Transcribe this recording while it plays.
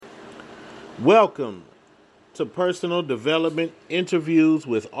Welcome to Personal Development Interviews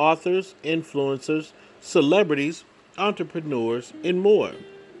with authors, influencers, celebrities, entrepreneurs, and more.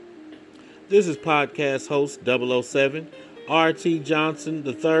 This is podcast host 007, R.T. Johnson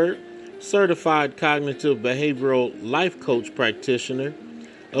III, certified cognitive behavioral life coach practitioner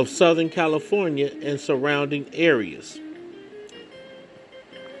of Southern California and surrounding areas.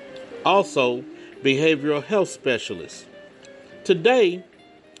 Also, behavioral health specialist. Today,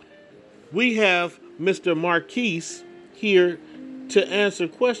 we have Mr. Marquise here to answer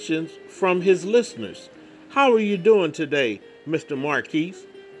questions from his listeners. How are you doing today, Mr. Marquise?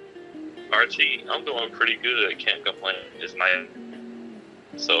 RT, I'm doing pretty good. Can't complain. It's night,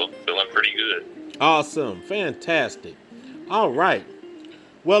 so feeling pretty good. Awesome. Fantastic. All right.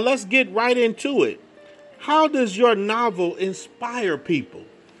 Well, let's get right into it. How does your novel inspire people?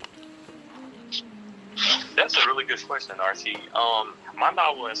 That's a really good question, RT. My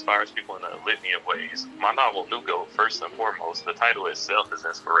novel inspires people in a litany of ways. My novel, New GOAT, first and foremost, the title itself is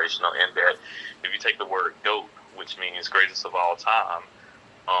inspirational in that if you take the word GOAT, which means greatest of all time,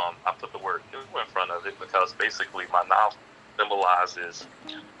 I put the word new in front of it because basically my novel symbolizes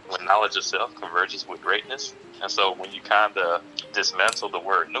when knowledge of self converges with greatness. And so when you kind of dismantle the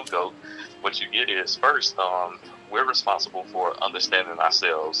word new GOAT, what you get is first, we're responsible for understanding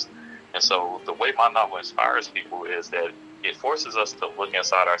ourselves. And so the way my novel inspires people is that it forces us to look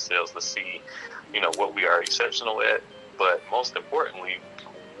inside ourselves to see, what we are exceptional at, but most importantly,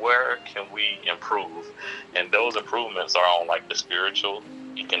 where can we improve? And those improvements are on like the spiritual,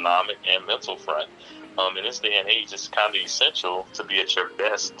 economic, and mental front. In this day and age, it's kind of essential to be at your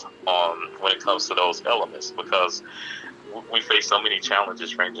best when it comes to those elements because we face so many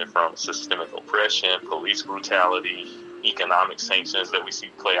challenges ranging from systemic oppression, police brutality, economic sanctions that we see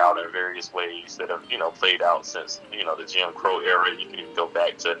play out in various ways that have, played out since, the Jim Crow era. You can even go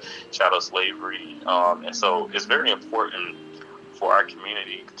back to chattel slavery. And so it's very important for our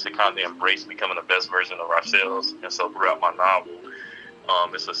community to kind of embrace becoming the best version of ourselves. And so throughout my novel,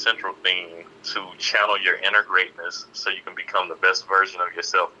 it's a central theme to channel your inner greatness so you can become the best version of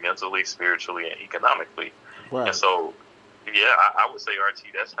yourself mentally, spiritually, and economically. Right. And so, yeah, I would say, RT,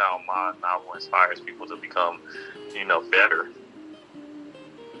 that's how my novel inspires people to become, better.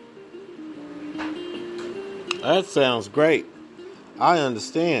 That sounds great. I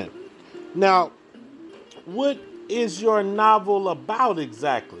understand. Now, what is your novel about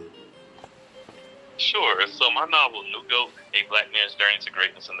exactly? Sure. So my novel, New GOAT, A Black Man's Journey to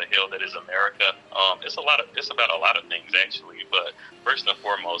Greatness in the Hell That Is America. It's about a lot of things actually, but first and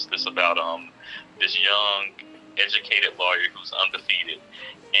foremost, it's about this young, educated lawyer who's undefeated,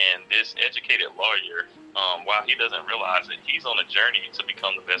 and this educated lawyer, while he doesn't realize it, he's on a journey to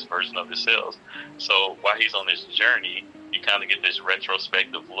become the best version of himself. So while he's on this journey, you kind of get this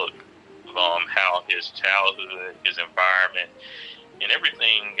retrospective look of how his childhood, his environment, and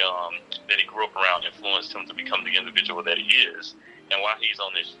everything that he grew up around influenced him to become the individual that he is. And while he's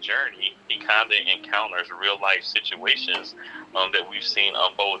on this journey, he kind of encounters real-life situations that we've seen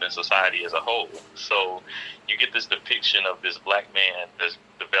unfold in society as a whole. So you get this depiction of this black man that's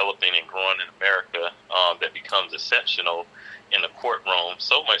developing and growing in America that becomes exceptional in the courtroom,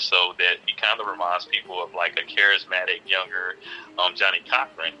 so much so that he kind of reminds people of like a charismatic, younger Johnny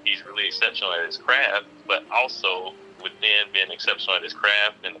Cochran. He's really exceptional at his craft, but also within being exceptional at his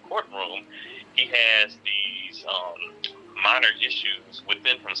craft in the courtroom, he has these minor issues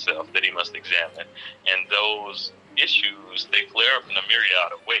within himself that he must examine. And those issues, they flare up in a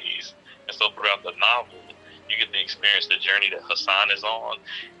myriad of ways. And so throughout the novel, you get to experience the journey that Hassan is on,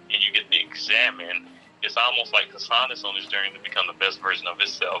 and you get to examine. It's almost like Hassan is on his journey to become the best version of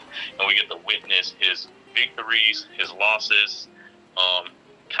himself, and we get to witness his victories, his losses,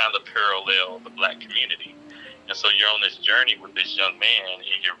 kind of parallel the black community. And so you're on this journey with this young man,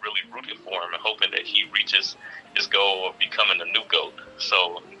 and you're really rooting for him and hoping that he reaches his goal of becoming the new GOAT.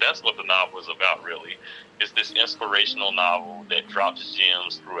 So that's what the novel is about, really. It's this inspirational novel that drops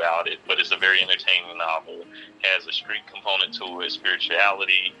gems throughout it, but it's a very entertaining novel. It has a street component to it,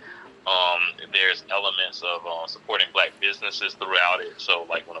 spirituality. There's elements of supporting black businesses throughout it. So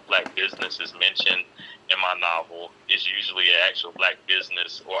like when a black business is mentioned in my novel, it's usually an actual black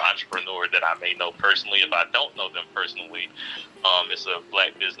business or entrepreneur that I may know personally. If I don't know them personally, it's a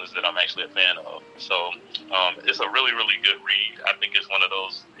black business that I'm actually a fan of. So it's a really, really good read. I think it's one of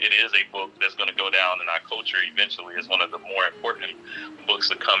those, it is a book that's going to go down in our culture eventually. It's one of the more important books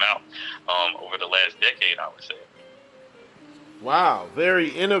to come out over the last decade, I would say. Wow, very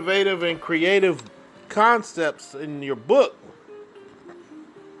innovative and creative concepts in your book.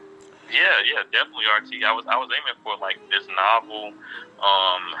 Yeah, definitely, RT. I was aiming for like this novel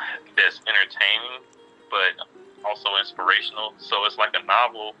that's entertaining entertaining, but also inspirational. So it's like a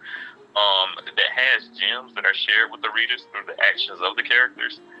novel that has gems that are shared with the readers through the actions of the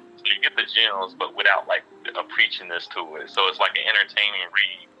characters. So you get the gems, but without like a preachiness to it. So it's like an entertaining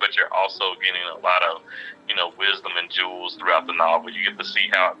read, but you're also getting a lot of, wisdom and jewels throughout the novel. You get to see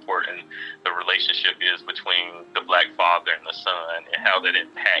how important the relationship is between the black father and the son, and how that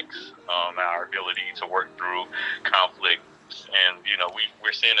impacts our ability to work through conflict. And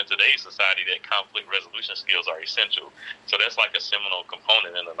we're seeing in today's society that conflict resolution skills are essential. So that's like a seminal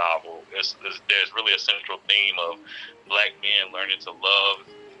component in the novel. There's really a central theme of black men learning to love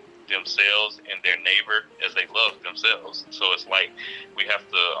themselves and their neighbor as they love themselves. So it's like we have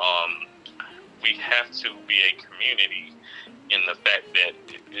to be a community in the fact that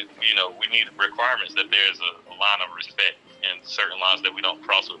we need requirements that there's a line of respect and certain lines that we don't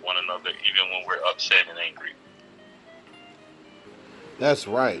cross with one another, even when we're upset and angry. That's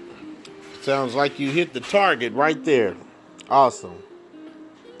right. Sounds like you hit the target right there. Awesome.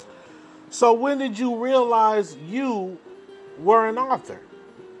 So when did you realize you were an author?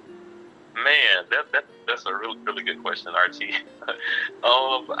 Man, that's a really, really good question, RT.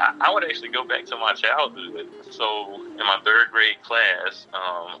 I would actually go back to my childhood. So in my third grade class,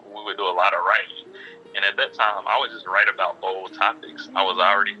 we would do a lot of writing. And at that time, I would just write about old topics. I was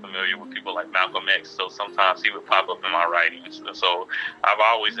already familiar with people like Malcolm X, so sometimes he would pop up in my writings. And so I've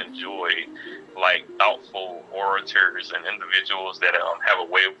always enjoyed like thoughtful orators and individuals that have a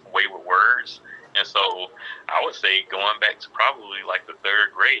way with words. And so I would say going back to probably like the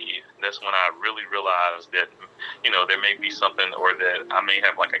third grade, that's when I really realized that, there may be something, or that I may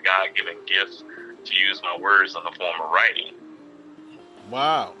have like a God-given gift to use my words in the form of writing.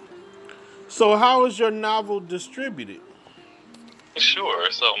 Wow. So how is your novel distributed? Sure.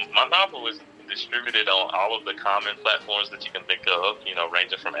 So my novel is distributed on all of the common platforms that you can think of,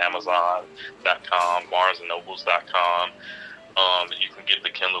 ranging from Amazon.com, BarnesandNobles.com. You can get the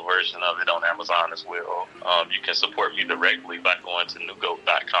Kindle version of it on Amazon as well. You can support me directly by going to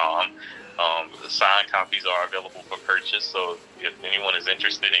KnewgoaT.com. The signed copies are available for purchase, so if anyone is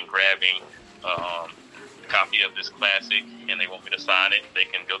interested in grabbing a copy of this classic and they want me to sign it, they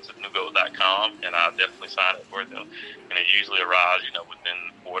can go to KnewgoaT.com and I'll definitely sign it for them. And it usually arrives,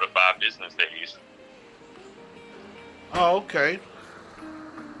 within 4 to 5 business days. Oh, okay.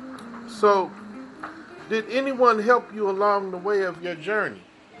 So, did anyone help you along the way of your journey?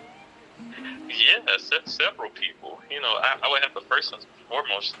 Yes, several people. I would have to first and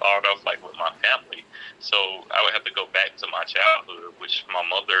foremost start off like with my family. So I would have to go back to my childhood, which my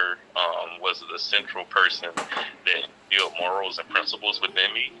mother was the central person that instilled morals and principles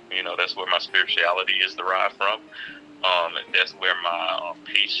within me. That's where my spirituality is derived from. And that's where my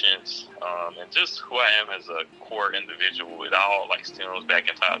patience and just who I am as a core individual, it all like stems back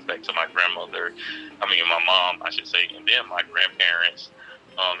and ties back to my grandmother. My mom, I should say, and then my grandparents.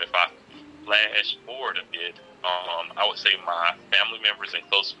 If I flash forward a bit, I would say my family members and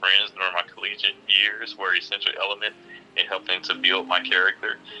close friends during my collegiate years were a central element in helping to build my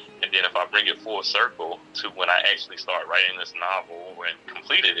character. And then if I bring it full circle to when I actually started writing this novel and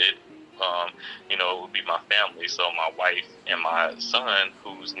completed it, it would be my family. So my wife and my son,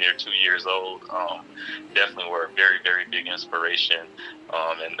 who's near 2 years old, definitely were a very, very big inspiration,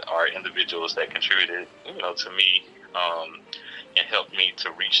 and are individuals that contributed, to me, and helped me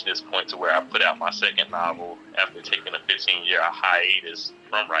to reach this point to where I put out my second novel after taking a 15-year hiatus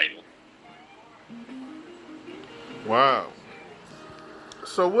from writing. Wow.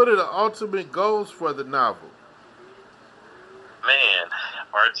 So what are the ultimate goals for the novel? Man,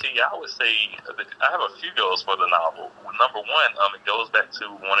 RT, I would say I have a few goals for the novel. Number one, it goes back to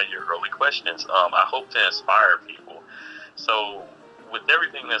one of your early questions. I hope to inspire people. So with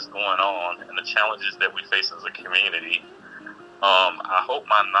everything that's going on and the challenges that we face as a community, I hope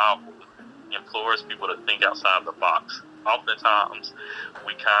my novel implores people to think outside the box. Oftentimes,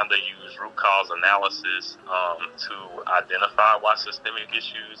 we kind of use root cause analysis to identify why systemic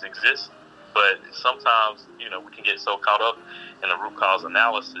issues exist. But sometimes, we can get so caught up in the root cause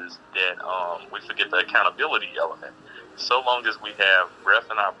analysis that we forget the accountability element. So long as we have breath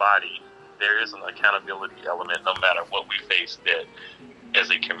in our body, there is an accountability element no matter what we face, that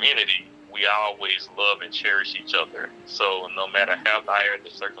as a community, we always love and cherish each other. So no matter how dire the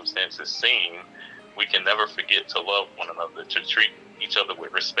circumstances seem, we can never forget to love one another, to treat each other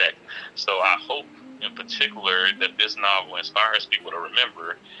with respect. So I hope in particular that this novel inspires people to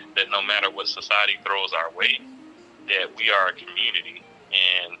remember that no matter what society throws our way, that we are a community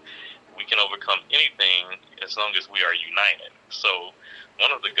and we can overcome anything as long as we are united. So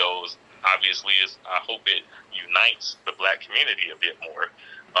one of the goals, obviously, is I hope it unites the Black community a bit more.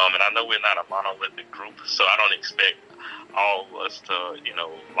 And I know we're not a monolithic group, so I don't expect all of us to,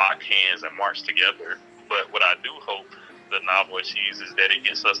 lock hands and march together. But what I do hope the novel achieves is that it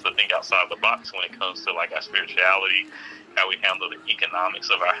gets us to think outside the box when it comes to like our spirituality, how we handle the economics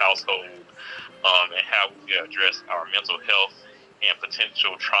of our household, and how we address our mental health and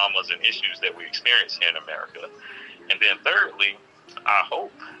potential traumas and issues that we experience here in America. And then thirdly, I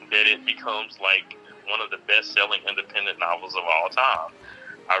hope that it becomes like one of the best-selling independent novels of all time.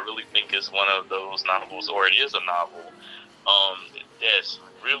 I really think it's one of those novels, or it is a novel, that's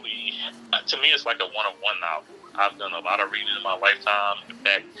really, to me, it's like a one-of-one novel. I've done a lot of reading in my lifetime. In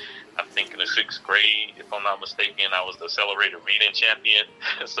fact, I think in the sixth grade, if I'm not mistaken, I was the celebrated reading champion.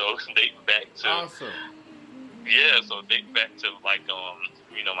 So dating back to Awesome. Yeah, so dating back to like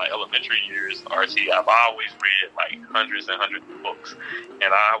my elementary years, RT, I've always read like hundreds and hundreds of books,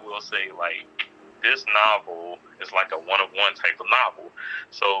 and I will say like this novel is like a one-of-one type of novel.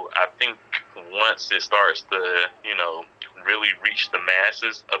 So I think once it starts to really reach the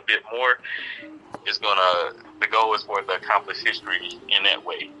masses a bit more, the goal is for it to accomplish history in that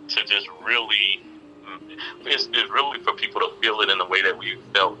way, to just really, it's really for people to feel it in the way that we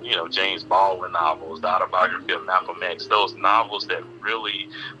felt, James Baldwin novels, the autobiography of Malcolm X, those novels that really,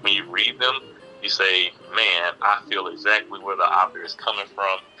 when you read them, you say, man, I feel exactly where the author is coming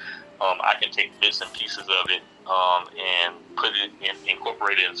from. I can take bits and pieces of it and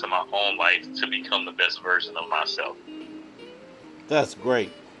incorporate it into my own life to become the best version of myself. That's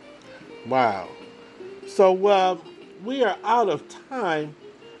great. Wow. So we are out of time,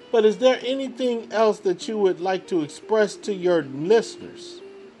 but is there anything else that you would like to express to your listeners?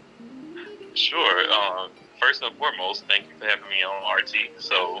 Sure. First and foremost, thank you for having me on, RT.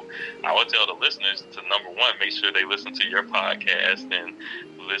 So I would tell the listeners to, number one, make sure they listen to your podcast and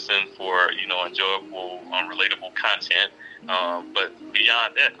listen for, enjoyable, relatable content. But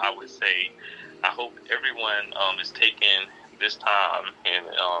beyond that, I would say I hope everyone is taking this time and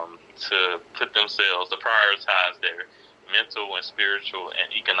to put themselves, to prioritize their mental and spiritual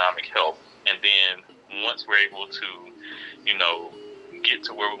and economic health. And then once we're able to, get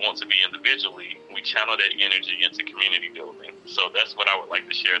to where we want to be individually, we channel that energy into community building. So that's what I would like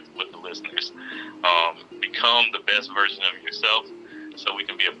to share with the listeners. Become the best version of yourself so we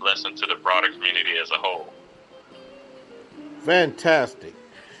can be a blessing to the broader community as a whole. Fantastic.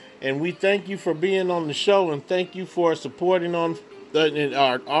 And we thank you for being on the show, and thank you for supporting on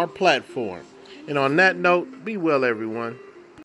our platform. And on that note, be well, everyone.